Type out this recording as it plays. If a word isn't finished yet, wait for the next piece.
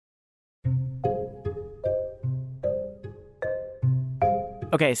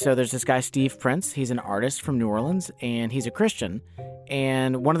Okay, so there's this guy, Steve Prince. He's an artist from New Orleans, and he's a Christian.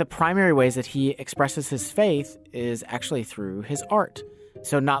 And one of the primary ways that he expresses his faith is actually through his art.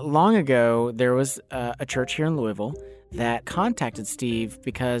 So not long ago, there was a church here in Louisville that contacted Steve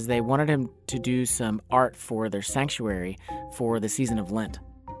because they wanted him to do some art for their sanctuary for the season of Lent.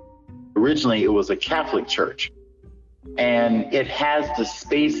 Originally, it was a Catholic church, and it has the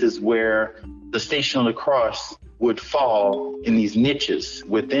spaces where the Station of the Cross would fall in these niches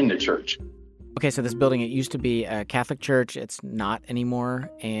within the church. Okay, so this building, it used to be a Catholic church. It's not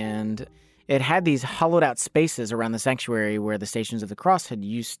anymore, and it had these hollowed out spaces around the sanctuary where the Stations of the Cross had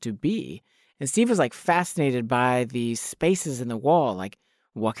used to be. And Steve was fascinated by these spaces in the wall.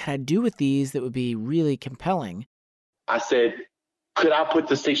 What could I do with these that would be really compelling? I said, could I put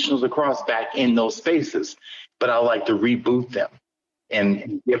the Station of the Cross back in those spaces? But I like to reboot them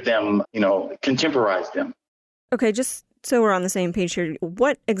and give them, contemporize them. Okay, just so we're on the same page here,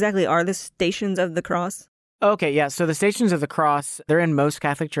 what exactly are the Stations of the Cross? Okay, yeah. So the Stations of the Cross, they're in most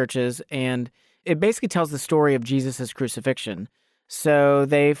Catholic churches, and it basically tells the story of Jesus' crucifixion. So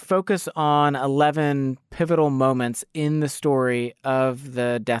they focus on 11 pivotal moments in the story of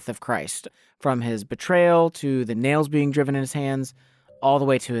the death of Christ, from his betrayal to the nails being driven in his hands, all the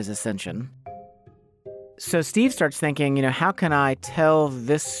way to his ascension. So Steve starts thinking, how can I tell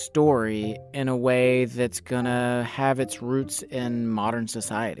this story in a way that's going to have its roots in modern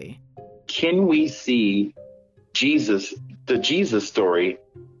society? Can we see Jesus, the Jesus story,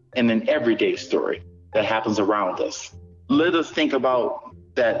 in an everyday story that happens around us? Let us think about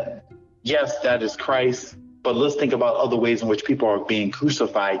that. Yes, that is Christ, but let's think about other ways in which people are being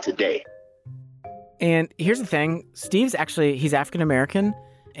crucified today. And here's the thing. Steve's he's African-American,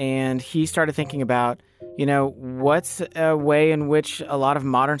 and he started thinking about, what's a way in which a lot of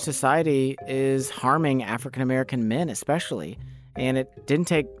modern society is harming African-American men especially. And it didn't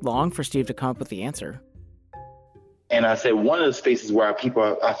take long for Steve to come up with the answer. And I said, one of the spaces where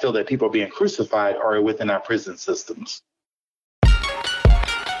I feel that people are being crucified are within our prison systems.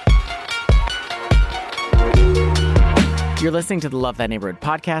 You're listening to the Love Thy Neighborhood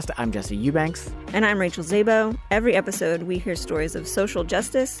podcast. I'm Jesse Eubanks. And I'm Rachel Zabo. Every episode, we hear stories of social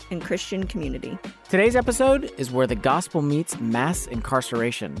justice and Christian community. Today's episode is where the gospel meets mass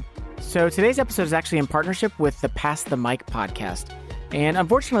incarceration. So today's episode is actually in partnership with the Pass the Mic podcast. And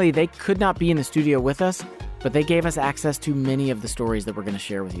unfortunately, they could not be in the studio with us, but they gave us access to many of the stories that we're going to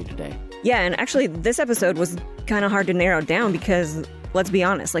share with you today. Yeah, and actually, this episode was kind of hard to narrow down because, let's be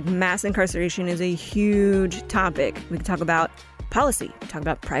honest, mass incarceration is a huge topic. We can talk about policy, we talk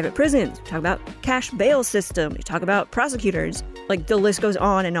about private prisons, we talk about cash bail system, we talk about prosecutors. The list goes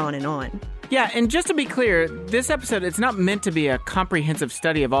on and on and on. Yeah, and just to be clear, this episode, it's not meant to be a comprehensive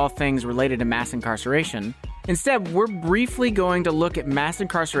study of all things related to mass incarceration. Instead, we're briefly going to look at mass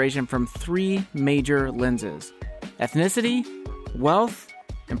incarceration from three major lenses: ethnicity, wealth,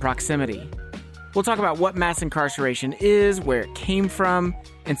 and proximity. We'll talk about what mass incarceration is, where it came from,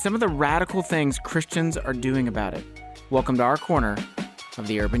 and some of the radical things Christians are doing about it. Welcome to our corner of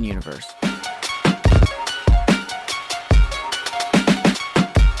the urban universe.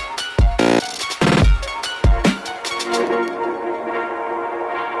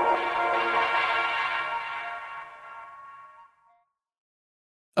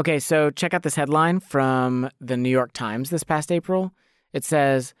 Okay, so check out this headline from the New York Times this past April. It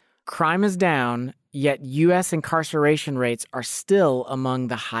says, "Crime is down, yet U.S. incarceration rates are still among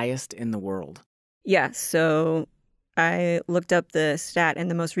the highest in the world." Yeah, so I looked up the stat,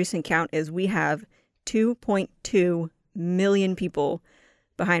 and the most recent count is we have 2.2 million people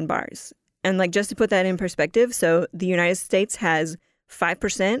behind bars. And just to put that in perspective, so the United States has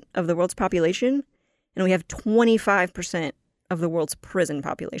 5% of the world's population, and we have 25% of the world's prison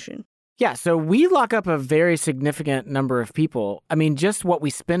population. Yeah, so we lock up a very significant number of people. I mean, just what we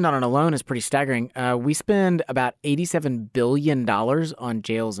spend on it alone is pretty staggering. We spend about $87 billion on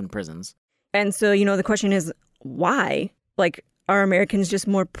jails and prisons. And so, the question is, why? Are Americans just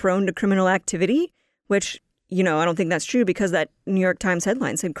more prone to criminal activity? Which, I don't think that's true because that New York Times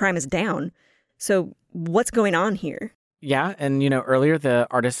headline said crime is down. So what's going on here? Yeah, and earlier the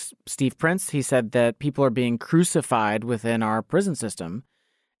artist Steve Prince, he said that people are being crucified within our prison system.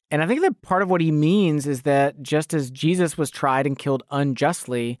 And I think that part of what he means is that just as Jesus was tried and killed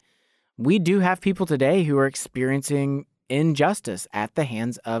unjustly, we do have people today who are experiencing injustice at the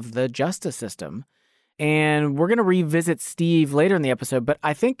hands of the justice system. And we're going to revisit Steve later in the episode, but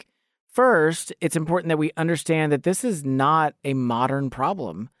I think first it's important that we understand that this is not a modern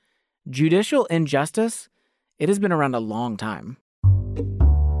problem. Judicial injustice, it has been around a long time.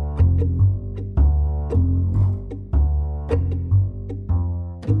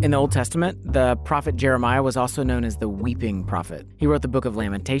 In the Old Testament, the prophet Jeremiah was also known as the weeping prophet. He wrote the book of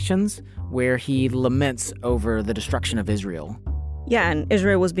Lamentations, where he laments over the destruction of Israel. Yeah, and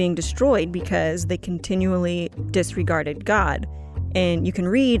Israel was being destroyed because they continually disregarded God. And you can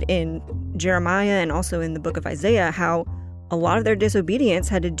read in Jeremiah and also in the book of Isaiah how a lot of their disobedience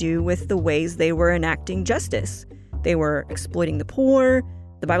had to do with the ways they were enacting justice. They were exploiting the poor.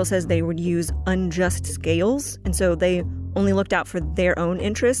 The Bible says they would use unjust scales, and so they only looked out for their own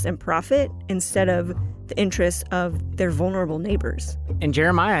interests and profit instead of the interests of their vulnerable neighbors. And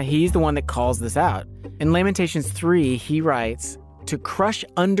Jeremiah, he's the one that calls this out. In Lamentations 3, he writes, "To crush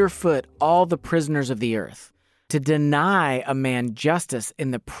underfoot all the prisoners of the earth, to deny a man justice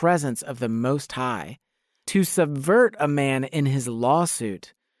in the presence of the Most High, to subvert a man in his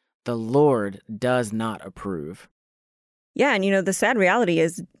lawsuit, the Lord does not approve." Yeah, and the sad reality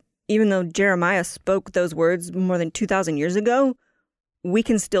is, even though Jeremiah spoke those words more than 2,000 years ago, we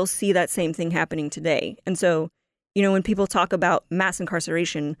can still see that same thing happening today. And so, when people talk about mass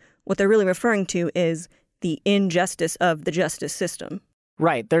incarceration, what they're really referring to is the injustice of the justice system.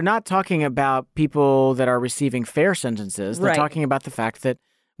 Right. They're not talking about people that are receiving fair sentences. They're talking about the fact that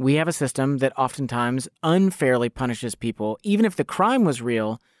we have a system that oftentimes unfairly punishes people. Even if the crime was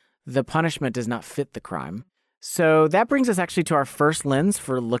real, the punishment does not fit the crime. So that brings us actually to our first lens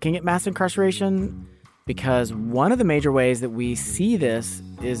for looking at mass incarceration, because one of the major ways that we see this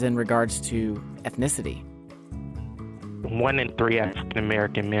is in regards to ethnicity. 1 in 3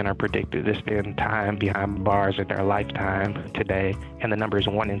 African-American men are predicted to spend time behind bars in their lifetime today, and the number is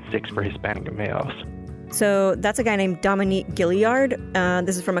 1 in 6 for Hispanic males. So that's a guy named Dominique Gilliard.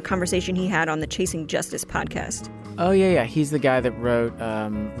 This is from a conversation he had on the Chasing Justice podcast. Oh, yeah. He's the guy that wrote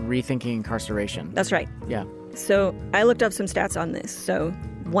Rethinking Incarceration. That's right. Yeah. So I looked up some stats on this. So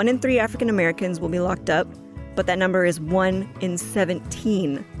 1 in 3 African Americans will be locked up, but that number is 1 in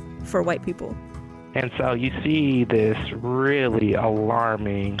 17 for white people. And so you see this really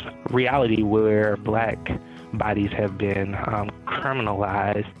alarming reality where black bodies have been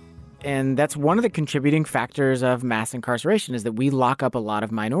criminalized. And that's one of the contributing factors of mass incarceration, is that we lock up a lot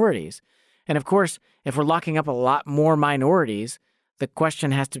of minorities. And of course, if we're locking up a lot more minorities, the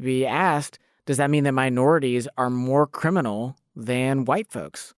question has to be asked, does that mean that minorities are more criminal than white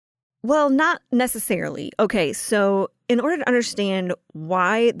folks? Well, not necessarily. Okay, so in order to understand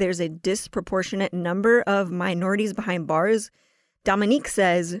why there's a disproportionate number of minorities behind bars, Dominique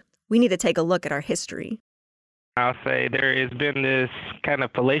says we need to take a look at our history. I'll say there has been this kind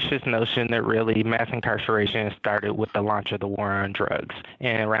of fallacious notion that really mass incarceration started with the launch of the war on drugs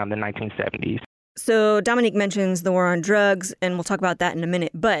in around the 1970s. So Dominique mentions the war on drugs, and we'll talk about that in a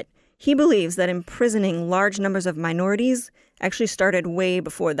minute, but he believes that imprisoning large numbers of minorities actually started way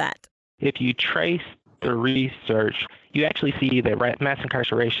before that. If you trace the research, you actually see that mass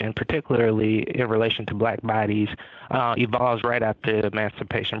incarceration, particularly in relation to black bodies, evolves right after the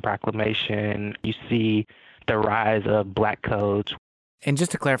Emancipation Proclamation. You see the rise of black codes. And just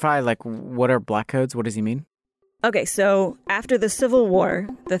to clarify, what are black codes? What does he mean? Okay, so after the Civil War,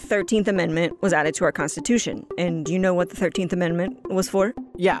 the 13th Amendment was added to our Constitution. And do you know what the 13th Amendment was for?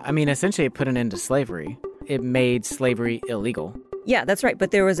 Yeah, essentially it put an end to slavery. It made slavery illegal. Yeah, that's right, but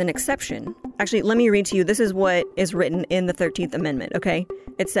there was an exception. Actually, let me read to you. This is what is written in the 13th Amendment, okay?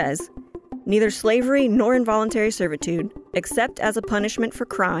 It says, "Neither slavery nor involuntary servitude, except as a punishment for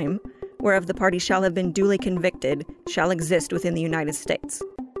crime, whereof the party shall have been duly convicted, shall exist within the United States."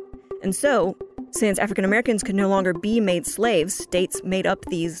 And so, since African Americans could no longer be made slaves, states made up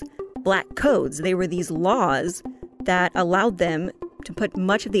these black codes. They were these laws that allowed them to put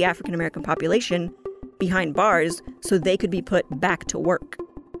much of the African American population behind bars so they could be put back to work.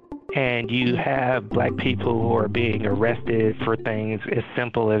 And you have black people who are being arrested for things as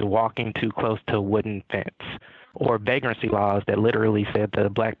simple as walking too close to a wooden fence, or vagrancy laws that literally said that a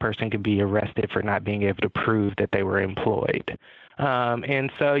black person could be arrested for not being able to prove that they were employed.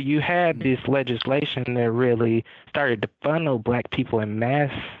 And so you had this legislation that really started to funnel black people en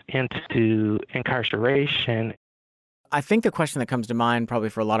masse into incarceration. I think the question that comes to mind probably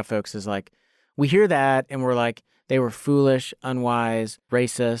for a lot of folks is we hear that and we're like, they were foolish, unwise,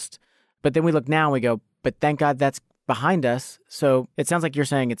 racist. But then we look now and we go, but thank God that's behind us. So it sounds like you're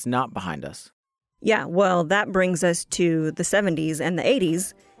saying it's not behind us. Yeah, well, that brings us to the 70s and the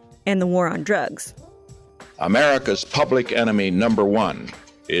 80s and the war on drugs. America's public enemy number one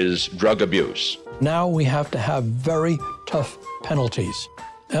is drug abuse. Now we have to have very tough penalties,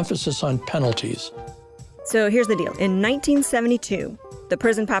 emphasis on penalties. So here's the deal. In 1972, the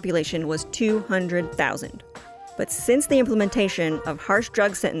prison population was 200,000. But since the implementation of harsh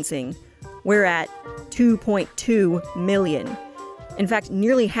drug sentencing, we're at 2.2 million. In fact,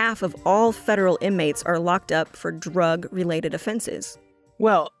 nearly half of all federal inmates are locked up for drug-related offenses.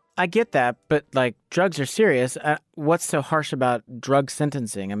 Well, I get that, but drugs are serious. What's so harsh about drug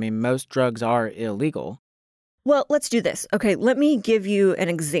sentencing? I mean, most drugs are illegal. Well, let's do this. Okay, let me give you an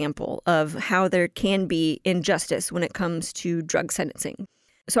example of how there can be injustice when it comes to drug sentencing.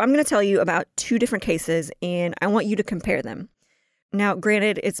 So I'm going to tell you about 2 different cases, and I want you to compare them. Now,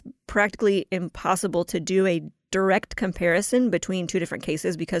 granted, it's practically impossible to do a direct comparison between 2 different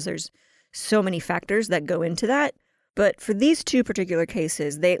cases because there's so many factors that go into that. But for these 2 particular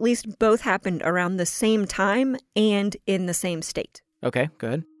cases, they at least both happened around the same time and in the same state. Okay,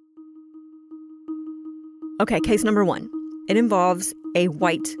 good. Okay, case number 1. It involves a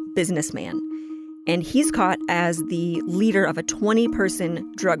white businessman, and he's caught as the leader of a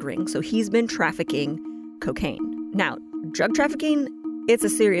 20-person drug ring. So he's been trafficking cocaine. Now, drug trafficking, it's a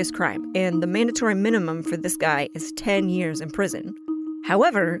serious crime, and the mandatory minimum for this guy is 10 years in prison.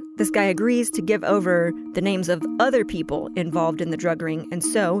 However, this guy agrees to give over the names of other people involved in the drug ring, and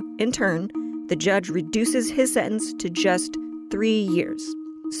so, in turn, the judge reduces his sentence to just 3 years.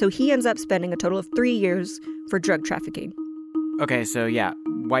 So he ends up spending a total of 3 years for drug trafficking. Okay, so yeah,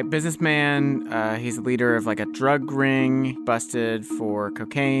 white businessman, he's the leader of a drug ring, busted for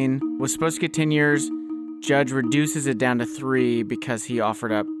cocaine, was supposed to get 10 years. Judge reduces it down to 3 because he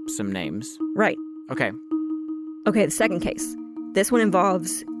offered up some names. Right. Okay. Okay, the second case. This one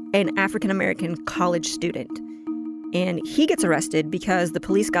involves an African-American college student. And he gets arrested because the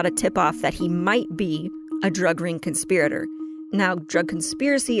police got a tip-off that he might be a drug ring conspirator. Now, drug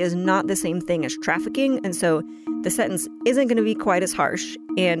conspiracy is not the same thing as trafficking, and so the sentence isn't going to be quite as harsh.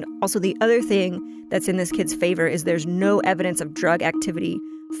 And also the other thing that's in this kid's favor is there's no evidence of drug activity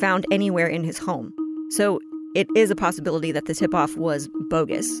found anywhere in his home. So it is a possibility that the tip-off was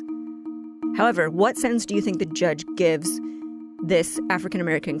bogus. However, what sentence do you think the judge gives this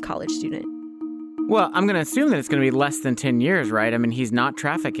African-American college student? Well, I'm going to assume that it's going to be less than 10 years, right? I mean, he's not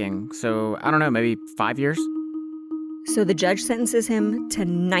trafficking, so I don't know, maybe 5 years? So the judge sentences him to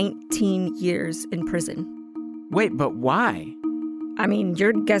 19 years in prison. Wait, but why? I mean,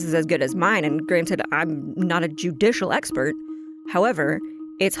 your guess is as good as mine, and granted, I'm not a judicial expert. However,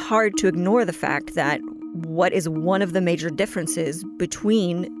 it's hard to ignore the fact that what is one of the major differences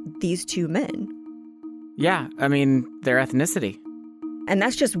between these 2 men? Yeah, I mean, their ethnicity. And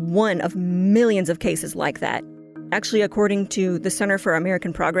that's just one of millions of cases like that. Actually, according to the Center for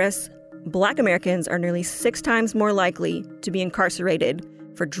American Progress, Black Americans are nearly 6 times more likely to be incarcerated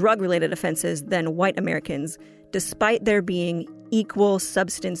for drug-related offenses than white Americans, despite there being equal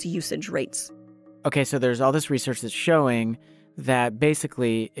substance usage rates. Okay, so there's all this research that's showing that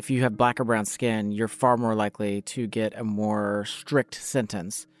basically if you have black or brown skin, you're far more likely to get a more strict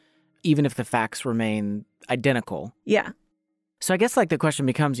sentence, even if the facts remain identical. Yeah. So I guess the question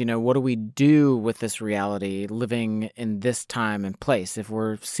becomes, what do we do with this reality living in this time and place? If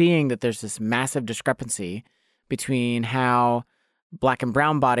we're seeing that there's this massive discrepancy between how black and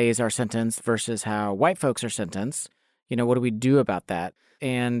brown bodies are sentenced versus how white folks are sentenced, what do we do about that?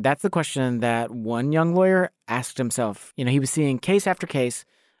 And that's the question that one young lawyer asked himself. He was seeing case after case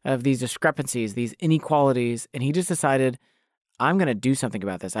of these discrepancies, these inequalities, and he just decided, I'm going to do something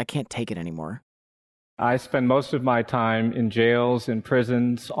about this. I can't take it anymore. I spend most of my time in jails and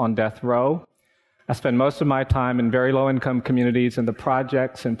prisons on death row. I spend most of my time in very low-income communities in the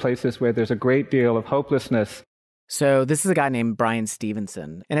projects and places where there's a great deal of hopelessness. So this is a guy named Bryan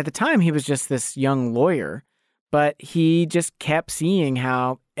Stevenson. And at the time, he was just this young lawyer, but he just kept seeing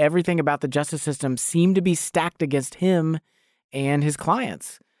how everything about the justice system seemed to be stacked against him and his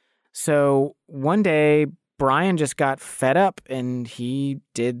clients. So one day, Bryan just got fed up and he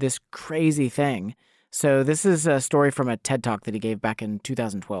did this crazy thing. So this is a story from a TED Talk that he gave back in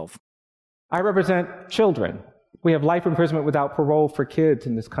 2012. I represent children. We have life imprisonment without parole for kids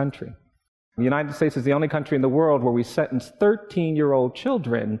in this country. The United States is the only country in the world where we sentence 13-year-old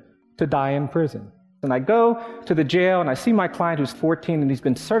children to die in prison. And I go to the jail and I see my client who's 14 and he's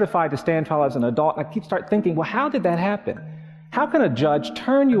been certified to stand trial as an adult. And I start thinking, well, how did that happen? How can a judge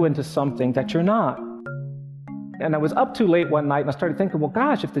turn you into something that you're not? And I was up too late one night and I started thinking, well,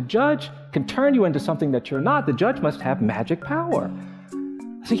 gosh, if the judge can turn you into something that you're not, the judge must have magic power.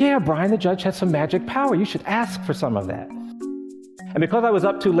 I said, yeah, Bryan, the judge has some magic power. You should ask for some of that. And because I was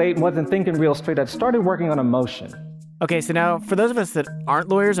up too late and wasn't thinking real straight, I started working on a motion. Okay, so now for those of us that aren't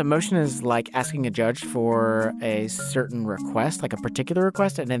lawyers, a motion is like asking a judge for a certain request, like a particular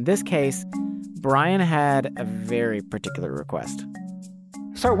request. And in this case, Bryan had a very particular request.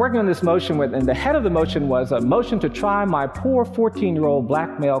 started working on this motion, and the head of the motion was a motion to try my poor 14-year-old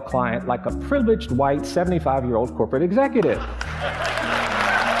black male client like a privileged white 75-year-old corporate executive.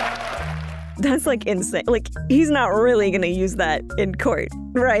 That's like insane. Like, he's not really going to use that in court,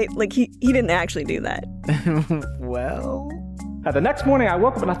 right? Like, he didn't actually do that. Well... The next morning I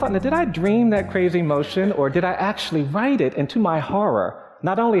woke up and I thought, now, did I dream that crazy motion or did I actually write it? And to my horror,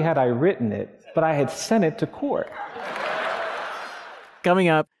 not only had I written it, but I had sent it to court. Coming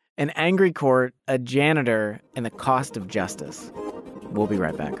up, an angry court, a janitor, and the cost of justice. We'll be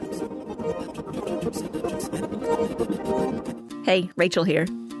right back. Hey, Rachel here.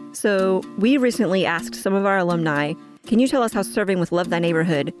 So we recently asked some of our alumni, can you tell us how serving with Love Thy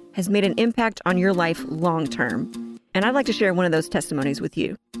Neighborhood has made an impact on your life long term? And I'd like to share one of those testimonies with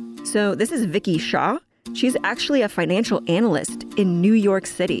you. So this is Vicky Shaw. She's actually a financial analyst in New York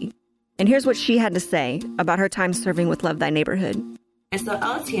City. And here's what she had to say about her time serving with Love Thy Neighborhood. And so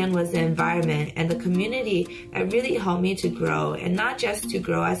LTN was the environment and the community that really helped me to grow, and not just to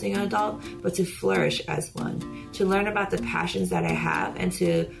grow as an adult, but to flourish as one, to learn about the passions that I have and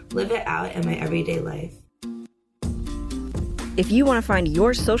to live it out in my everyday life. If you want to find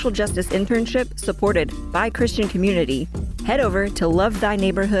your social justice internship supported by Christian community, head over to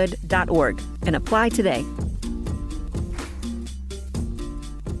lovethyneighborhood.org and apply today.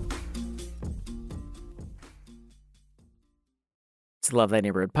 It's the Love Thy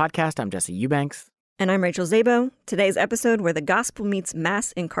Neighborhood podcast. I'm Jesse Eubanks. And I'm Rachel Zabo. Today's episode where the gospel meets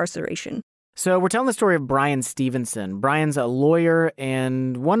mass incarceration. So we're telling the story of Bryan Stevenson. Bryan's a lawyer,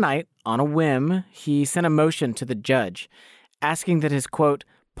 and one night, on a whim, he sent a motion to the judge asking that his, quote,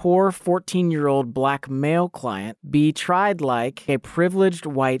 poor 14-year-old black male client be tried like a privileged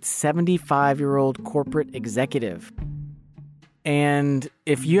white 75-year-old corporate executive. And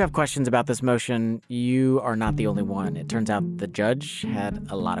if you have questions about this motion, you are not the only one. It turns out the judge had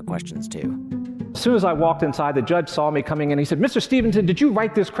a lot of questions, too. As soon as I walked inside, the judge saw me coming in. He said, Mr. Stevenson, did you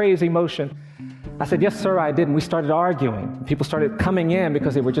write this crazy motion? I said, yes, sir, I did. And we started arguing. People started coming in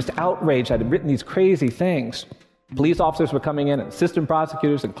because they were just outraged. I had written these crazy things. Police officers were coming in, and assistant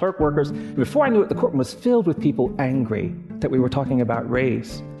prosecutors and clerk workers. And before I knew it, the courtroom was filled with people angry that we were talking about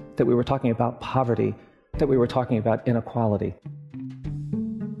race, that we were talking about poverty, that we were talking about inequality.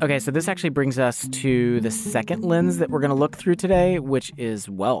 Okay, so this actually brings us to the second lens that we're going to look through today, which is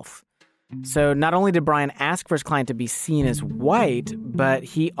wealth. So not only did Bryan ask for his client to be seen as white, but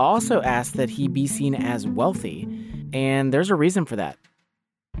he also asked that he be seen as wealthy. And there's a reason for that.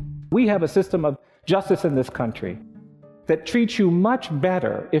 We have a system of justice in this country that treats you much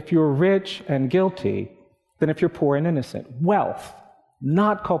better if you're rich and guilty than if you're poor and innocent. Wealth,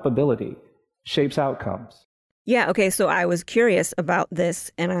 not culpability, shapes outcomes. Yeah, okay, so I was curious about this,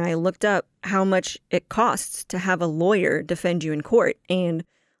 and I looked up how much it costs to have a lawyer defend you in court. And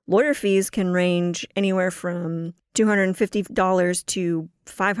lawyer fees can range anywhere from $250 to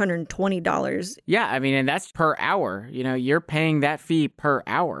 $520. Yeah, I mean, and that's per hour. You know, you're paying that fee per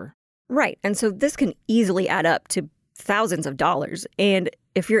hour. Right, and so this can easily add up to thousands of dollars. And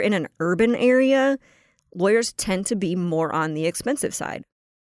if you're in an urban area, lawyers tend to be more on the expensive side.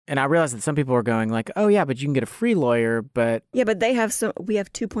 And I realize that some people are going like, oh, yeah, but you can get a free lawyer, but... Yeah, but we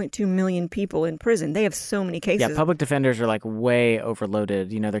have 2.2 million people in prison. They have so many cases. Yeah, public defenders are like way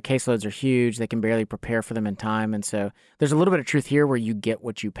overloaded. You know, their caseloads are huge. They can barely prepare for them in time. And so there's a little bit of truth here where you get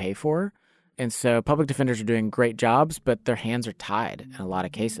what you pay for. And so public defenders are doing great jobs, but their hands are tied in a lot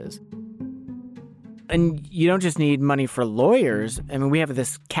of cases. And you don't just need money for lawyers. I mean, we have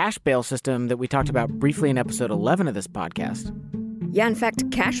this cash bail system that we talked about briefly in episode 11 of this podcast. Yeah, in fact,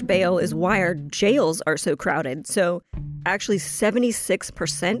 cash bail is why our jails are so crowded. So actually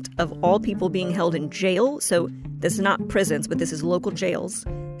 76% of all people being held in jail, so this is not prisons, but this is local jails,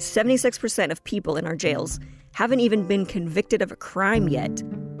 76% of people in our jails haven't even been convicted of a crime yet.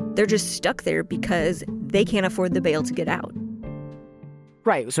 They're just stuck there because they can't afford the bail to get out.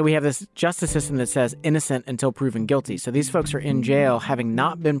 Right. So we have this justice system that says innocent until proven guilty. So these folks are in jail having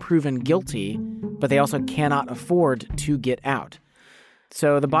not been proven guilty, but they also cannot afford to get out.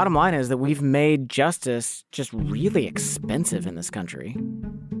 So the bottom line is that we've made justice just really expensive in this country.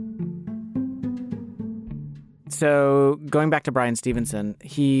 So going back to Bryan Stevenson,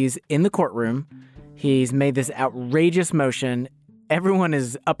 he's in the courtroom. He's made this outrageous motion. Everyone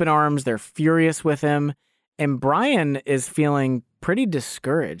is up in arms. They're furious with him. And Bryan is feeling pretty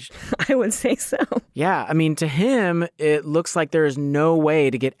discouraged. I would say so. Yeah. I mean, to him, it looks like there is no way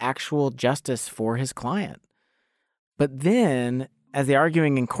to get actual justice for his client. But then, as the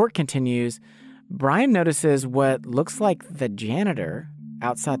arguing in court continues, Bryan notices what looks like the janitor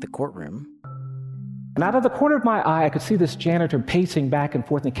outside the courtroom. And out of the corner of my eye, I could see this janitor pacing back and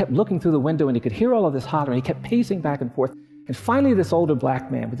forth, and he kept looking through the window, and he could hear all of this hollering. He kept pacing back and forth. And finally, this older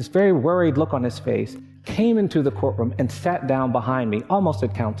black man with this very worried look on his face came into the courtroom and sat down behind me, almost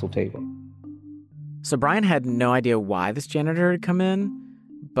at counsel table. So Brian had no idea why this janitor had come in,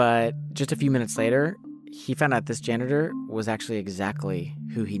 but just a few minutes later, he found out this janitor was actually exactly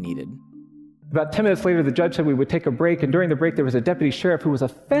who he needed. About 10 minutes later, the judge said we would take a break, and during the break, there was a deputy sheriff who was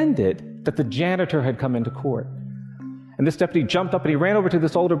offended that the janitor had come into court. And this deputy jumped up and he ran over to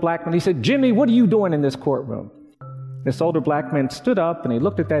this older black man. He said, "Jimmy, what are you doing in this courtroom?" This older black man stood up and he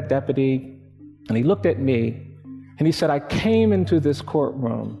looked at that deputy and he looked at me and he said, "I came into this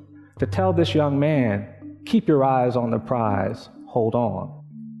courtroom to tell this young man, keep your eyes on the prize, hold on."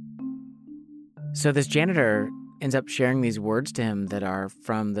 So this janitor ends up sharing these words to him that are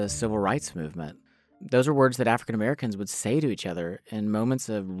from the civil rights movement. Those are words that African Americans would say to each other in moments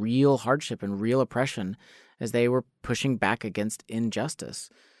of real hardship and real oppression as they were pushing back against injustice.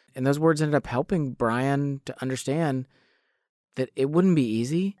 And those words ended up helping Brian to understand that it wouldn't be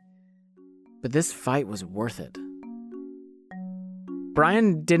easy, but this fight was worth it.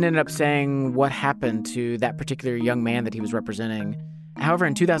 Brian didn't end up saying what happened to that particular young man that he was representing. However,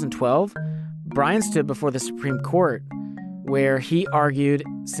 in 2012, Brian stood before the Supreme Court where he argued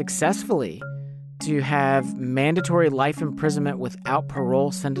successfully to have mandatory life imprisonment without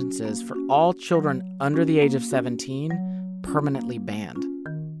parole sentences for all children under the age of 17 permanently banned.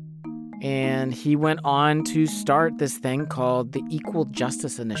 And he went on to start this thing called the Equal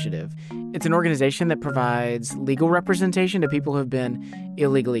Justice Initiative. It's an organization that provides legal representation to people who have been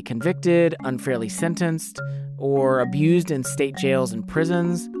illegally convicted, unfairly sentenced, or abused in state jails and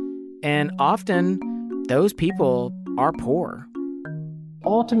prisons. And often, those people are poor.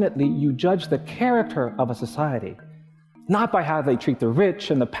 Ultimately, you judge the character of a society, not by how they treat the rich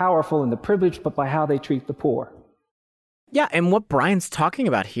and the powerful and the privileged, but by how they treat the poor. Yeah, and what Brian's talking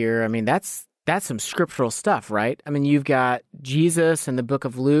about here, I mean, that's some scriptural stuff, right? I mean, you've got Jesus in the book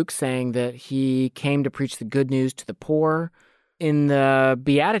of Luke saying that he came to preach the good news to the poor. In the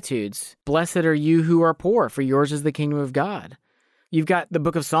Beatitudes, blessed are you who are poor, for yours is the kingdom of God. You've got the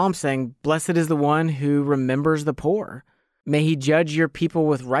book of Psalms saying, blessed is the one who remembers the poor. May he judge your people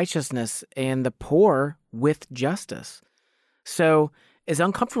with righteousness and the poor with justice. So as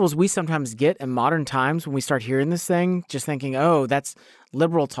uncomfortable as we sometimes get in modern times when we start hearing this thing, just thinking, oh, that's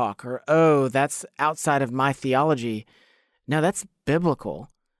liberal talk, or oh, that's outside of my theology. No, that's biblical.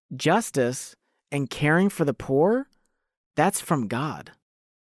 Justice and caring for the poor, that's from God.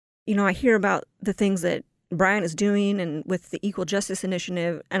 You know, I hear about the things that Brian is doing and with the Equal Justice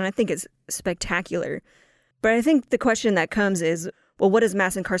Initiative, and I think it's spectacular. But I think the question that comes is, well, what does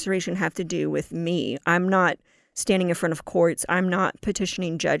mass incarceration have to do with me? I'm not standing in front of courts. I'm not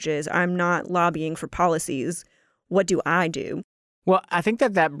petitioning judges. I'm not lobbying for policies. What do I do? Well, I think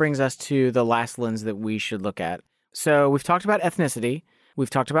that brings us to the last lens that we should look at. So we've talked about ethnicity. We've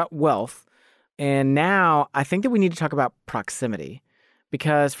talked about wealth. And now I think that we need to talk about proximity.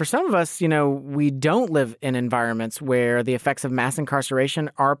 Because for some of us, you know, we don't live in environments where the effects of mass incarceration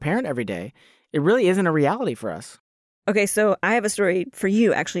are apparent every day. It really isn't a reality for us. Okay, so I have a story for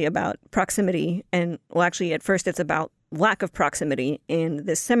you actually about proximity. And well, actually, at first it's about lack of proximity in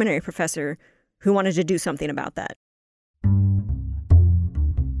this seminary professor who wanted to do something about that.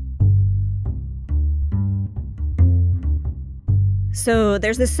 So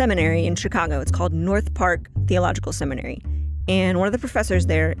there's this seminary in Chicago. It's called North Park Theological Seminary. And one of the professors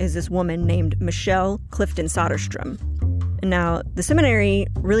there is this woman named Michelle Clifton Soderstrom. Now, the seminary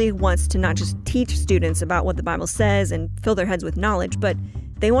really wants to not just teach students about what the Bible says and fill their heads with knowledge, but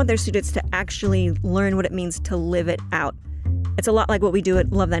they want their students to actually learn what it means to live it out. It's a lot like what we do at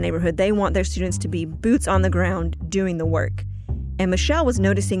Love Thy Neighborhood. They want their students to be boots on the ground doing the work. And Michelle was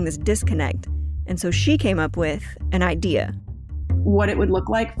noticing this disconnect, and so she came up with an idea. What it would look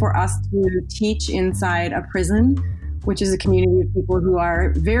like for us to teach inside a prison, which is a community of people who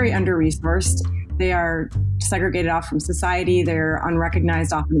are very under-resourced. They are segregated off from society. They're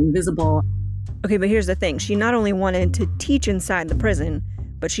unrecognized, often invisible. Okay, but here's the thing. She not only wanted to teach inside the prison,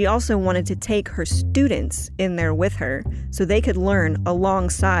 but she also wanted to take her students in there with her so they could learn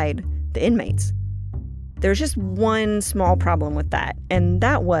alongside the inmates. There's just one small problem with that, and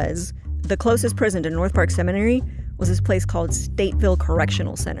that was the closest prison to North Park Seminary was this place called Stateville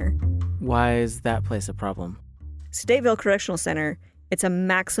Correctional Center. Why is that place a problem? Stateville Correctional Center, it's a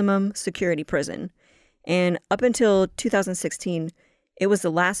maximum security prison. And up until 2016, it was the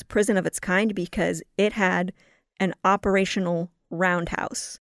last prison of its kind because it had an operational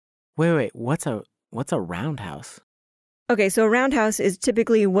roundhouse. Wait, what's a roundhouse? Okay, so a roundhouse is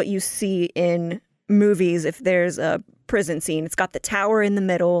typically what you see in movies, if there's a prison scene, it's got the tower in the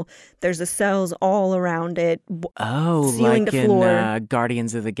middle. There's the cells all around it. Ceiling like to floor. in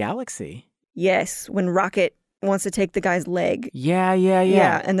Guardians of the Galaxy. Yes, when Rocket wants to take the guy's leg.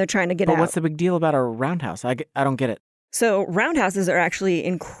 Yeah. And they're trying to get out. But what's the big deal about a roundhouse? I don't get it. So roundhouses are actually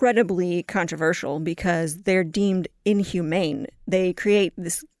incredibly controversial because they're deemed inhumane. They create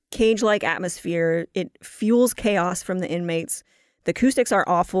this cage-like atmosphere. It fuels chaos from the inmates. The acoustics are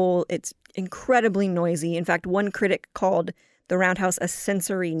awful. It's incredibly noisy. In fact, one critic called the roundhouse a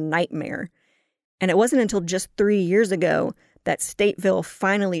sensory nightmare. And it wasn't until just 3 years ago that Stateville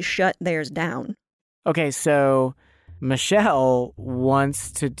finally shut theirs down. Okay, so Michelle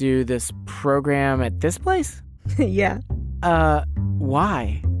wants to do this program at this place? Yeah.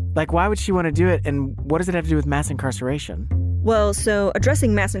 Why? Like, why would she want to do it? And what does it have to do with mass incarceration? Well, so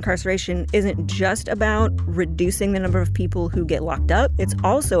addressing mass incarceration isn't just about reducing the number of people who get locked up. It's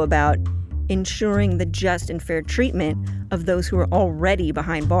also about ensuring the just and fair treatment of those who are already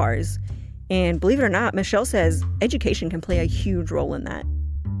behind bars. And believe it or not, Michelle says education can play a huge role in that.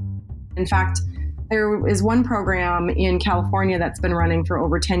 In fact, there is one program in California that's been running for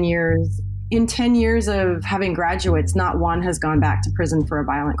over 10 years. In 10 years of having graduates, not one has gone back to prison for a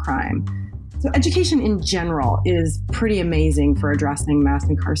violent crime. So education in general is pretty amazing for addressing mass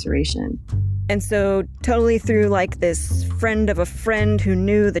incarceration. And so totally through like this friend of a friend who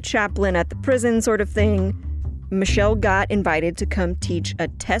knew the chaplain at the prison sort of thing, Michelle got invited to come teach a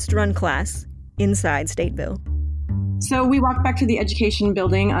test run class inside Stateville. So we walked back to the education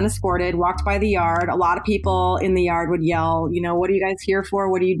building unescorted, walked by the yard. A lot of people in the yard would yell, what are you guys here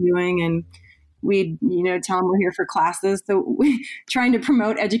for? What are you doing? And we'd, tell them we're here for classes. So we're trying to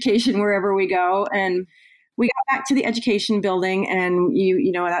promote education wherever we go. And we got back to the education building and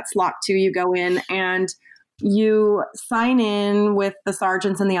that's locked too. You go in and you sign in with the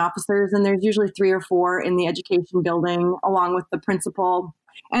sergeants and the officers. And there's usually 3 or 4 in the education building along with the principal.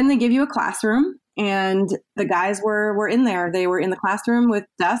 And they give you a classroom. And the guys were in there. They were in the classroom with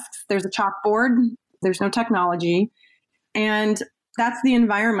desks. There's a chalkboard. There's no technology. And that's the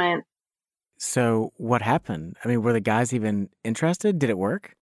environment. So what happened? I mean, were the guys even interested? Did it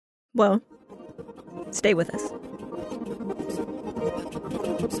work? Well, stay with us.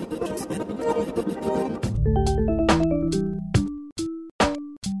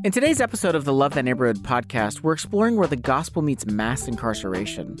 In today's episode of the Love Thy Neighborhood podcast, we're exploring where the gospel meets mass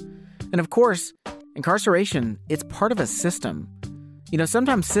incarceration. And of course, incarceration, it's part of a system.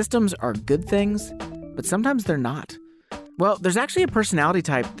 Sometimes systems are good things, but sometimes they're not. Well, there's actually a personality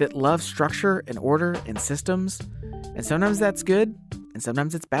type that loves structure and order and systems, and sometimes that's good, and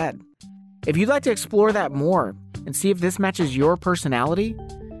sometimes it's bad. If you'd like to explore that more and see if this matches your personality,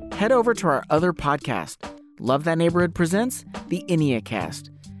 head over to our other podcast, Love Thy Neighborhood Presents the Enneacast,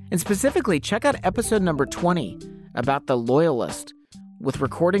 and specifically check out episode number 20 about the Loyalist with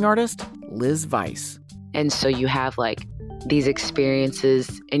recording artist Liz Weiss. And so you have these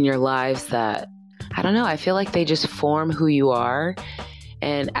experiences in your lives that, I don't know, I feel like they just form who you are.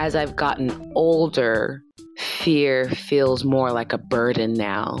 And as I've gotten older, fear feels more like a burden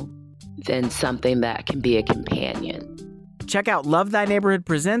now than something that can be a companion. Check out Love Thy Neighborhood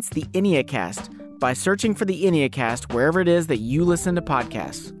Presents the Enneacast by searching for the Enneacast wherever it is that you listen to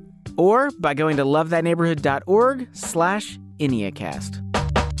podcasts, or by going to lovethyneighborhood.org/Enneacast.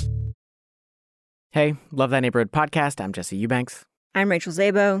 Hey, Love Thy Neighborhood podcast. I'm Jesse Eubanks. I'm Rachel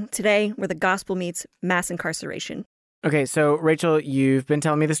Zabo. Today, where the gospel meets mass incarceration. Okay, so Rachel, you've been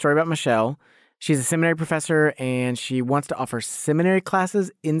telling me the story about Michelle. She's a seminary professor, and she wants to offer seminary classes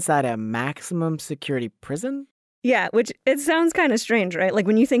inside a maximum security prison? Yeah, which it sounds kind of strange, right? Like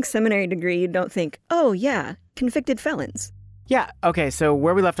when you think seminary degree, you don't think, oh yeah, convicted felons. Yeah, okay, so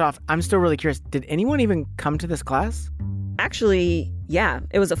where we left off, I'm still really curious. Did anyone even come to this class? Actually, yeah,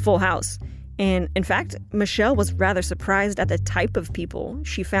 it was a full house. And in fact, Michelle was rather surprised at the type of people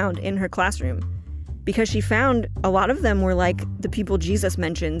she found in her classroom, because she found a lot of them were like the people Jesus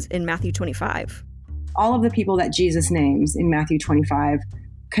mentions in Matthew 25. All of the people that Jesus names in Matthew 25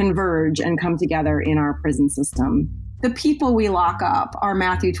 converge and come together in our prison system. The people we lock up are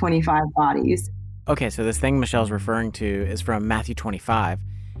Matthew 25 bodies. Okay, so this thing Michelle's referring to is from Matthew 25,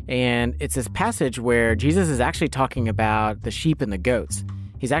 and it's this passage where Jesus is actually talking about the sheep and the goats.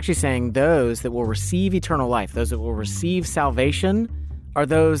 He's actually saying those that will receive eternal life, those that will receive salvation, are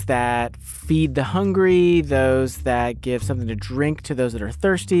those that feed the hungry, those that give something to drink to those that are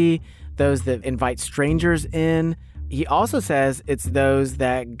thirsty, those that invite strangers in. He also says it's those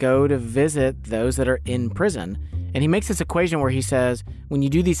that go to visit those that are in prison. And he makes this equation where he says, when you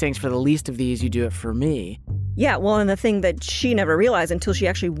do these things for the least of these, you do it for me. Yeah, well, and the thing that she never realized until she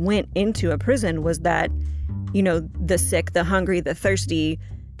actually went into a prison was that, the sick, the hungry, the thirsty,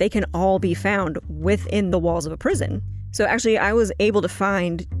 they can all be found within the walls of a prison. So actually, I was able to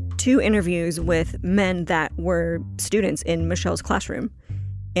find 2 interviews with men that were students in Michelle's classroom.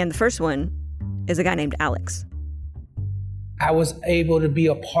 And the first one is a guy named Alex. I was able to be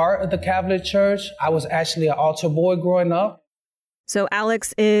a part of the Catholic Church. I was actually an altar boy growing up. So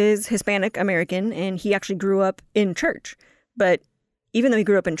Alex is Hispanic American, and he actually grew up in church. But even though he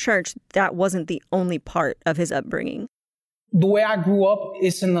grew up in church, that wasn't the only part of his upbringing. The way I grew up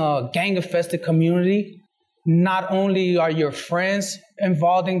is in a gang-infested community. Not only are your friends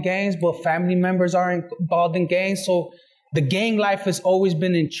involved in gangs, but family members are involved in gangs. So the gang life has always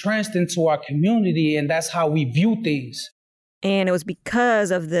been entrenched into our community, and that's how we view things. And it was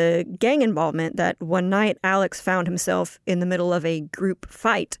because of the gang involvement that one night Alex found himself in the middle of a group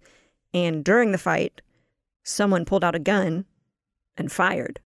fight. And during the fight, someone pulled out a gun and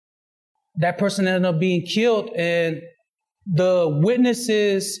fired. That person ended up being killed, and the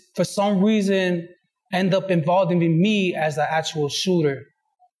witnesses, for some reason, end up involving me as the actual shooter.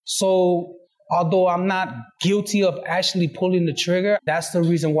 So although I'm not guilty of actually pulling the trigger, that's the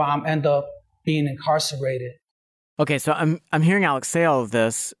reason why I'm end up being incarcerated. Okay, so I'm hearing Alex say all of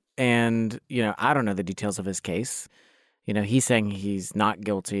this, and, I don't know the details of his case. He's saying he's not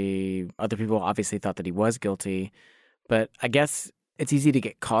guilty. Other people obviously thought that he was guilty. But I guess it's easy to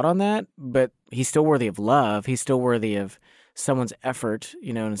get caught on that, but he's still worthy of love. He's still worthy of someone's effort,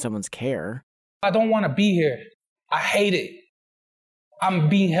 and someone's care. I don't want to be here. I hate it. I'm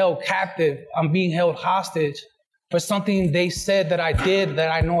being held captive. I'm being held hostage for something they said that I did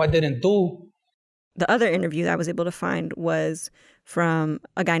that I know I didn't do. The other interview that I was able to find was from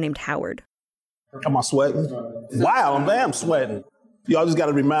a guy named Howard. Am I sweating? Wow, I am sweating. Y'all just got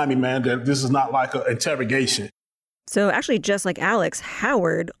to remind me, man, that this is not like an interrogation. So actually, just like Alex,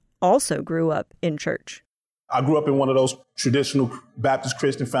 Howard also grew up in church. I grew up in one of those traditional Baptist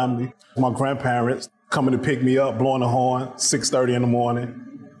Christian families. My grandparents coming to pick me up, blowing the horn, 6:30 in the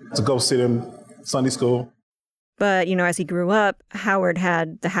morning to go sit in Sunday school. But, as he grew up, Howard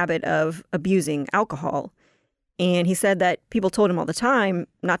had the habit of abusing alcohol. And he said that people told him all the time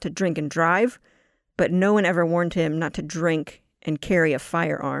not to drink and drive, but no one ever warned him not to drink and carry a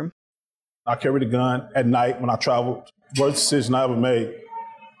firearm. I carried a gun at night when I traveled. Worst decision I ever made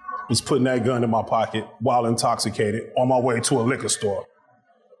was putting that gun in my pocket while intoxicated on my way to a liquor store.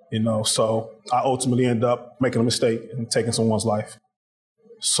 So I ultimately ended up making a mistake and taking someone's life.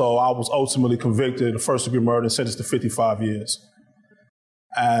 So I was ultimately convicted of first-degree murder and sentenced to 55 years.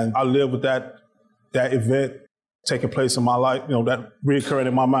 And I live with that event taking place in my life, that reoccurring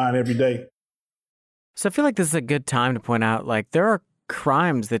in my mind every day. So I feel like this is a good time to point out, there are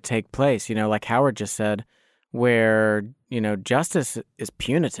crimes that take place, like Howard just said, where, justice is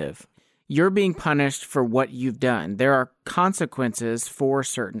punitive. You're being punished for what you've done. There are consequences for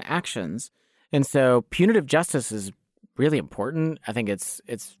certain actions. And so punitive justice is really important. I think it's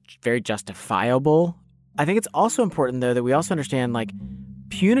very justifiable. I think it's also important, though, that we also understand,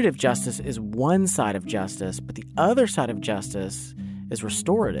 punitive justice is one side of justice, but the other side of justice is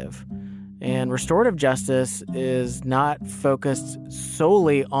restorative. And restorative justice is not focused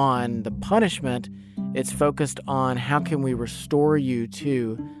solely on the punishment. It's focused on how can we restore you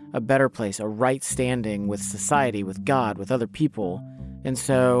to a better place, a right standing with society, with God, with other people. And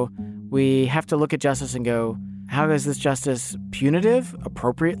so we have to look at justice and go, how is this justice punitive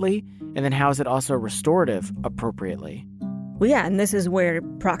appropriately? And then how is it also restorative appropriately? Well, yeah, and this is where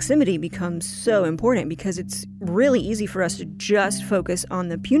proximity becomes so important because it's really easy for us to just focus on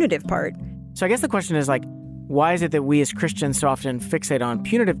the punitive part. So I guess the question is why is it that we as Christians so often fixate on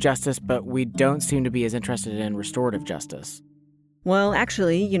punitive justice, but we don't seem to be as interested in restorative justice? Well,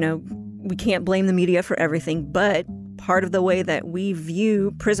 actually, we can't blame the media for everything, but part of the way that we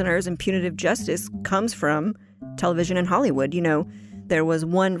view prisoners and punitive justice comes from television and Hollywood. There was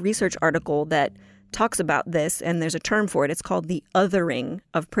one research article that talks about this, and there's a term for it. It's called the othering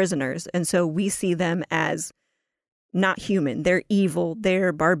of prisoners. And so we see them as not human. They're evil.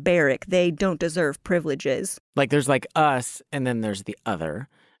 They're barbaric. They don't deserve privileges. There's us, and then there's the other.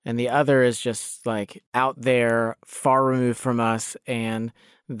 And the other is just out there, far removed from us, and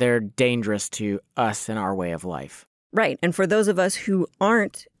they're dangerous to us and our way of life. Right. And for those of us who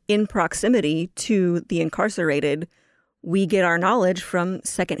aren't in proximity to the incarcerated, we get our knowledge from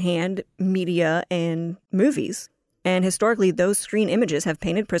secondhand media and movies. And historically, those screen images have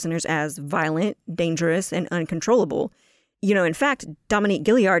painted prisoners as violent, dangerous, and uncontrollable. In fact, Dominique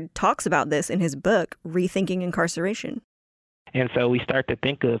Gilliard talks about this in his book, Rethinking Incarceration. And so we start to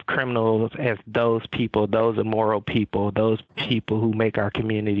think of criminals as those people, those immoral people, those people who make our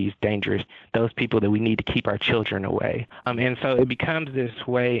communities dangerous, those people that we need to keep our children away. And so it becomes this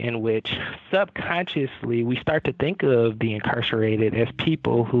way in which subconsciously we start to think of the incarcerated as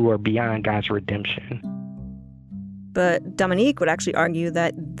people who are beyond God's redemption. But Dominique would actually argue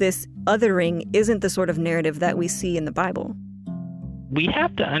that this othering isn't the sort of narrative that we see in the Bible. We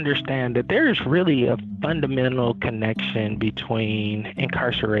have to understand that there is really a fundamental connection between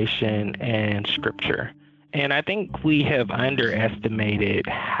incarceration and Scripture. And I think we have underestimated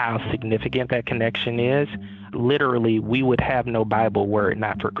how significant that connection is. Literally, we would have no Bible were it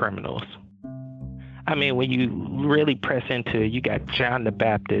not for criminals. I mean, when you really press into it, you got John the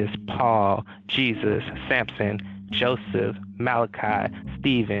Baptist, Paul, Jesus, Samson, Joseph, Malachi,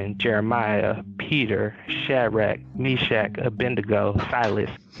 Stephen, Jeremiah, Peter, Shadrach, Meshach, Abednego, Silas.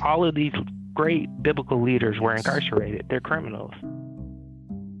 All of these great biblical leaders were incarcerated. They're criminals.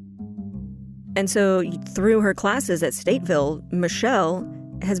 And so through her classes at Stateville, Michelle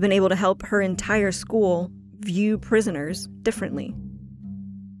has been able to help her entire school view prisoners differently.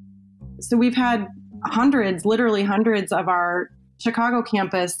 So we've had literally hundreds of our Chicago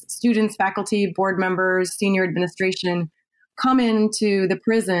campus students, faculty, board members, senior administration come into the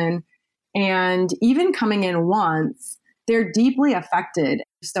prison, and even coming in once, they're deeply affected.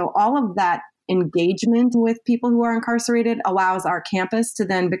 So all of that engagement with people who are incarcerated allows our campus to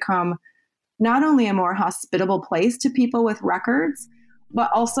then become not only a more hospitable place to people with records,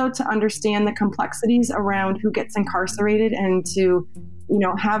 but also to understand the complexities around who gets incarcerated and to,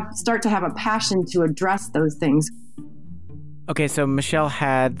 start to have a passion to address those things. Okay, so Michelle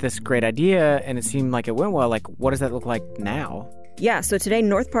had this great idea and it seemed like it went well. Like, what does that look like now? Yeah, so today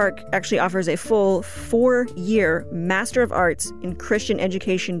North Park actually offers a full 4-year Master of Arts in Christian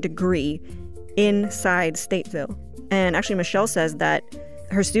Education degree inside Stateville. And actually Michelle says that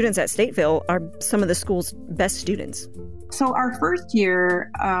her students at Stateville are some of the school's best students. So our first year,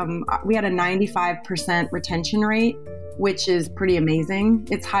 we had a 95% retention rate, which is pretty amazing.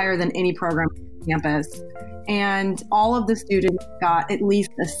 It's higher than any program on campus. And all of the students got at least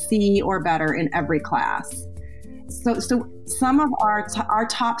a C or better in every class. So some of our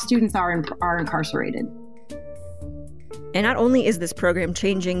top students are incarcerated. And not only is this program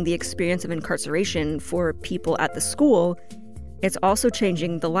changing the experience of incarceration for people at the school, it's also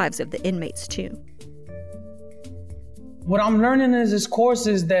changing the lives of the inmates too. What I'm learning in this course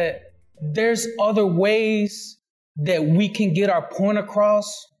is that there's other ways that we can get our point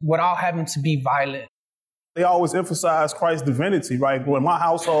across without having to be violent. They always emphasize Christ's divinity, right? In my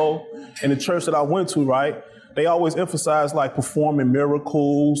household, in the church that I went to, right, they always emphasize like performing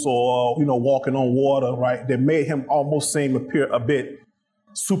miracles or, walking on water, right? That made him almost appear a bit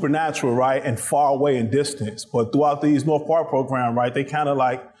supernatural, right? And far away in distance. But throughout these North Park program, right, they kind of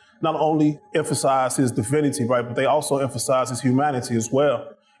like not only emphasize his divinity, right, but they also emphasize his humanity as well.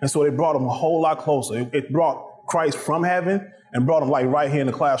 And so they brought him a whole lot closer. It brought Christ from heaven and brought him like right here in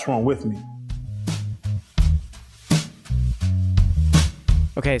the classroom with me.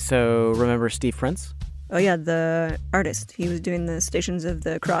 Okay, so remember Steve Prince? Oh yeah, the artist. He was doing the Stations of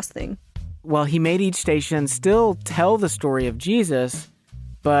the Cross thing. Well, he made each station still tell the story of Jesus,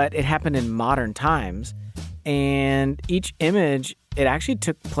 but it happened in modern times. And each image, it actually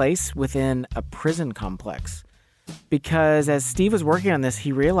took place within a prison complex. Because as Steve was working on this,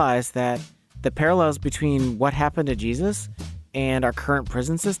 he realized that the parallels between what happened to Jesus and our current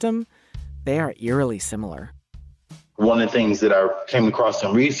prison system, they are eerily similar. One of the things that I came across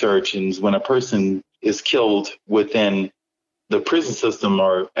in research is when a person is killed within the prison system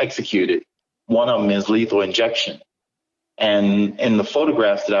or executed, one of them is lethal injection. And in the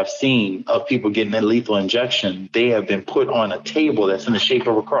photographs that I've seen of people getting a lethal injection, they have been put on a table that's in the shape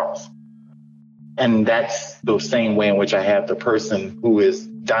of a cross. And that's the same way in which I have the person who is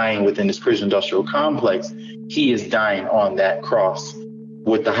dying within this prison industrial complex. He is dying on that cross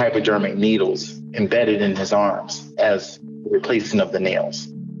with the hypodermic needles embedded in his arms as replacement of the nails.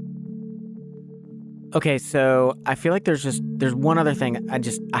 Okay, so I feel like there's one other thing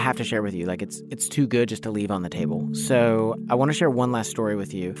I have to share with you. Like it's too good just to leave on the table. So I want to share one last story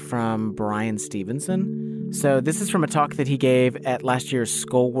with you from Brian Stevenson. So this is from a talk that he gave at last year's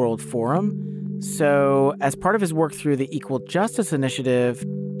Skull World Forum. So as part of his work through the Equal Justice Initiative,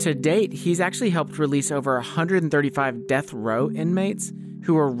 to date, he's actually helped release over 135 death row inmates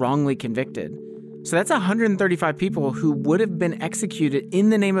who were wrongly convicted. So that's 135 people who would have been executed in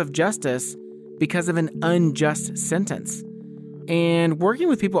the name of justice because of an unjust sentence. And working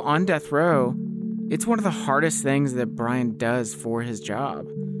with people on death row, it's one of the hardest things that Brian does for his job.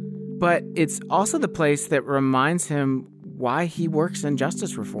 But it's also the place that reminds him why he works in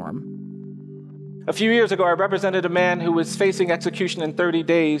justice reform. A few years ago, I represented a man who was facing execution in 30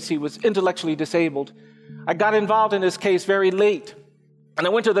 days. He was intellectually disabled. I got involved in his case very late. And I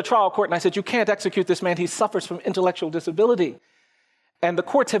went to the trial court and I said, you can't execute this man. He suffers from intellectual disability. And the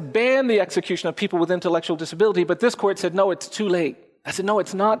courts have banned the execution of people with intellectual disability, but this court said, no, it's too late. I said, no,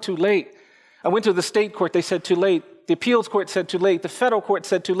 it's not too late. I went to the state court. They said too late. The appeals court said too late. The federal court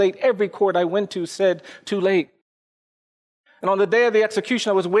said too late. Every court I went to said too late. And on the day of the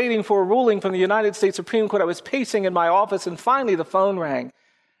execution, I was waiting for a ruling from the United States Supreme Court. I was pacing in my office, and finally the phone rang.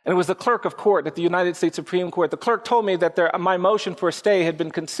 And it was the clerk of court at the United States Supreme Court. The clerk told me that my motion for a stay had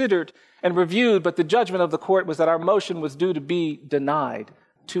been considered and reviewed, but the judgment of the court was that our motion was due to be denied.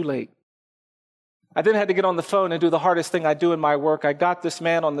 Too late. I then had to get on the phone and do the hardest thing I do in my work. I got this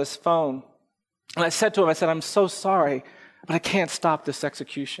man on this phone, and I said to him, I'm so sorry, but I can't stop this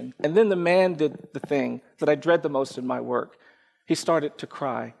execution. And then the man did the thing that I dread the most in my work. He started to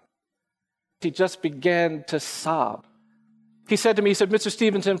cry. He just began to sob. He said to me, Mr.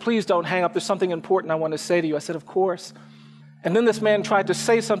 Stevenson, please don't hang up. There's something important I want to say to you. I said, of course. And then this man tried to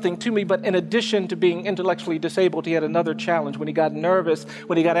say something to me, but in addition to being intellectually disabled, he had another challenge. When he got nervous,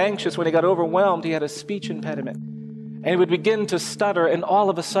 when he got anxious, when he got overwhelmed, he had a speech impediment. And he would begin to stutter, and all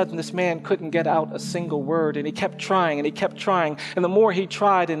of a sudden this man couldn't get out a single word, and he kept trying, and he kept trying. And the more he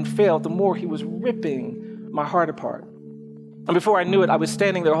tried and failed, the more he was ripping my heart apart. And before I knew it, I was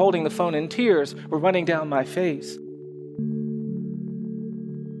standing there holding the phone, and tears were running down my face.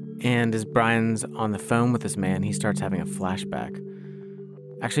 And as Brian's on the phone with this man, he starts having a flashback.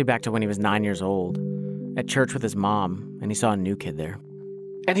 Actually back to when he was 9 years old, at church with his mom, and he saw a new kid there.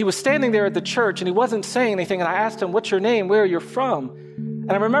 And he was standing there at the church, and he wasn't saying anything, and I asked him, what's your name? Where are you from?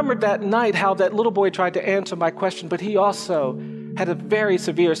 And I remembered that night how that little boy tried to answer my question, but he also had a very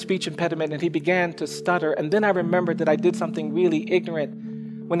severe speech impediment, and he began to stutter. And then I remembered that I did something really ignorant.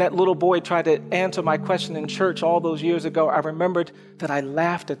 When that little boy tried to answer my question in church all those years ago, I remembered that I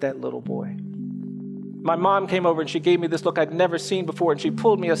laughed at that little boy. My mom came over and she gave me this look I'd never seen before, and she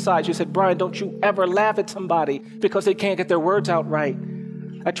pulled me aside. She said, Brian, don't you ever laugh at somebody because they can't get their words out right.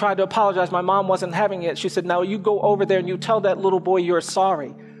 I tried to apologize. My mom wasn't having it. She said, now you go over there and you tell that little boy you're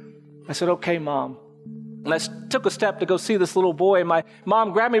sorry. I said, okay, Mom. And I took a step to go see this little boy, and my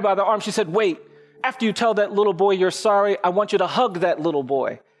mom grabbed me by the arm. She said, wait. After you tell that little boy you're sorry, I want you to hug that little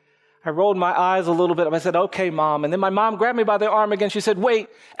boy. I rolled my eyes a little bit. I said, okay, Mom. And then my mom grabbed me by the arm again. She said, wait,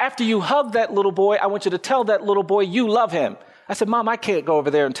 after you hug that little boy, I want you to tell that little boy you love him. I said, Mom, I can't go over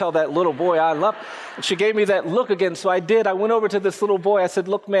there and tell that little boy I love him. And she gave me that look again. So I did. I went over to this little boy. I said,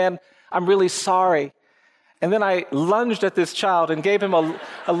 look, man, I'm really sorry. And then I lunged at this child and gave him a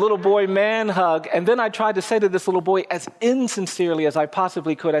little boy man hug. And then I tried to say to this little boy as insincerely as I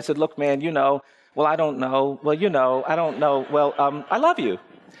possibly could, I said, look, man, you know, well, I don't know. Well, you know, I don't know. Well, I love you.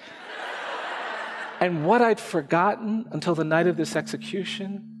 And what I'd forgotten until the night of this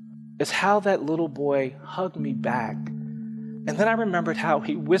execution is how that little boy hugged me back. And then I remembered how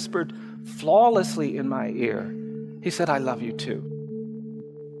he whispered flawlessly in my ear. He said, I love you too.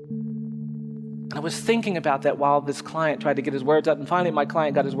 And I was thinking about that while this client tried to get his words out. And finally, my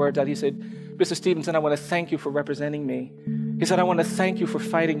client got his words out. He said, Mr. Stevenson, I want to thank you for representing me. He said, I want to thank you for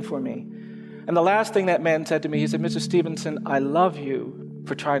fighting for me. And the last thing that man said to me, he said, Mr. Stevenson, I love you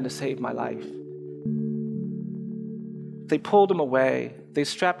for trying to save my life. They pulled him away, they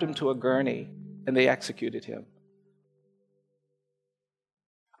strapped him to a gurney, and they executed him.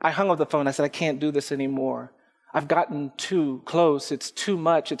 I hung up the phone. I said, I can't do this anymore. I've gotten too close. It's too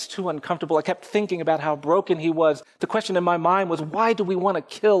much. It's too uncomfortable. I kept thinking about how broken he was. The question in my mind was, why do we want to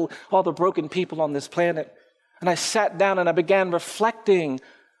kill all the broken people on this planet? And I sat down and I began reflecting.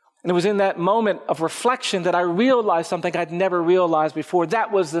 And it was in that moment of reflection that I realized something I'd never realized before.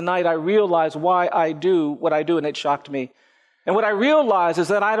 That was the night I realized why I do what I do, and it shocked me. And what I realized is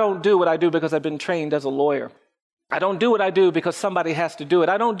that I don't do what I do because I've been trained as a lawyer. I don't do what I do because somebody has to do it.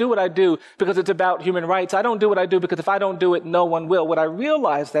 I don't do what I do because it's about human rights. I don't do what I do because if I don't do it, no one will. What I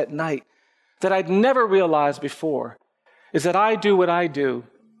realized that night that I'd never realized before is that I do what I do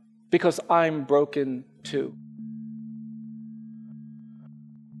because I'm broken too.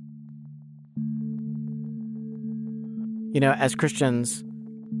 You know, as Christians,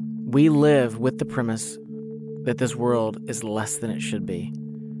 we live with the premise that this world is less than it should be.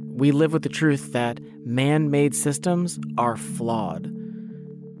 We live with the truth that man-made systems are flawed.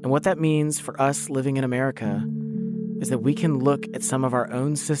 And what that means for us living in America is that we can look at some of our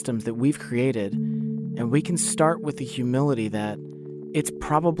own systems that we've created, and we can start with the humility that it's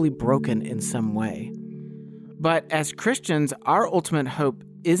probably broken in some way. But as Christians, our ultimate hope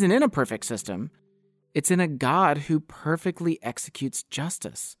isn't in a perfect system. It's in a God who perfectly executes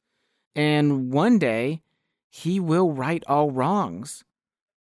justice. And one day, he will right all wrongs.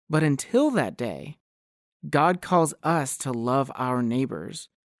 But until that day, God calls us to love our neighbors.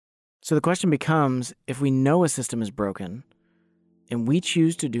 So the question becomes, if we know a system is broken and we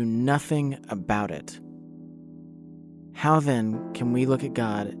choose to do nothing about it, how then can we look at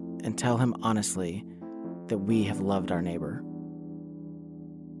God and tell him honestly that we have loved our neighbor?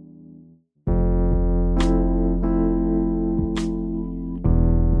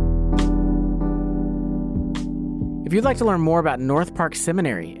 If you'd like to learn more about North Park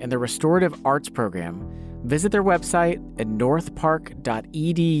Seminary and their restorative arts program, visit their website at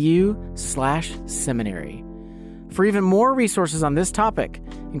northpark.edu/seminary. For even more resources on this topic,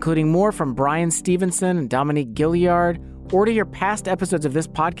 including more from Brian Stevenson and Dominique Gilliard, or to hear past episodes of this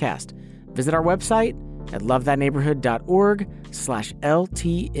podcast, visit our website at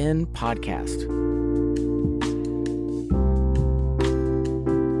lovethatneighborhood.org/LTN podcast.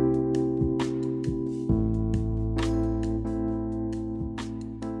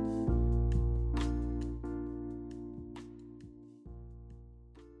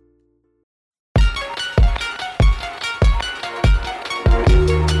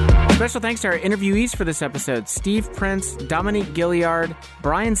 Special thanks to our interviewees for this episode: Steve Prince, Dominique Gilliard,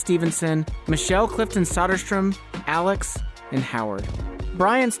 Brian Stevenson, Michelle Clifton Soderstrom, Alex, and Howard.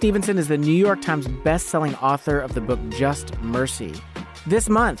 Brian Stevenson is the New York Times best-selling author of the book Just Mercy. This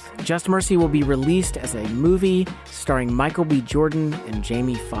month, Just Mercy will be released as a movie starring Michael B. Jordan and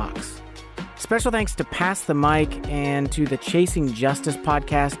Jamie Foxx. Special thanks to Pass the Mic and to the Chasing Justice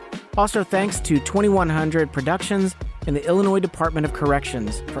podcast. Also thanks to 2100 Productions and the Illinois Department of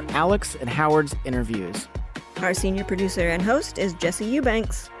Corrections for Alex and Howard's interviews. Our senior producer and host is Jesse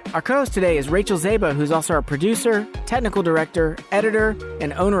Eubanks. Our co-host today is Rachel Zaba, who's also our producer, technical director, editor,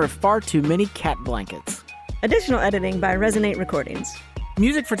 and owner of Far Too Many Cat Blankets. Additional editing by Resonate Recordings.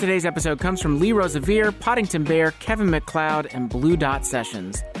 Music for today's episode comes from Lee Rosevere, Poddington Bear, Kevin MacLeod, and Blue Dot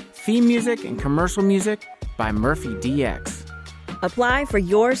Sessions. Theme music and commercial music by Murphy DX. Apply for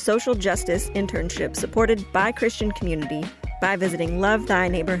your social justice internship supported by Christian Community by visiting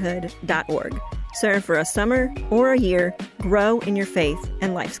lovethineighborhood.org. Serve for a summer or a year. Grow in your faith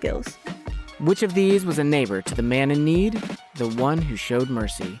and life skills. Which of these was a neighbor to the man in need? The one who showed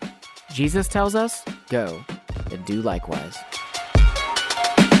mercy. Jesus tells us, go and do likewise.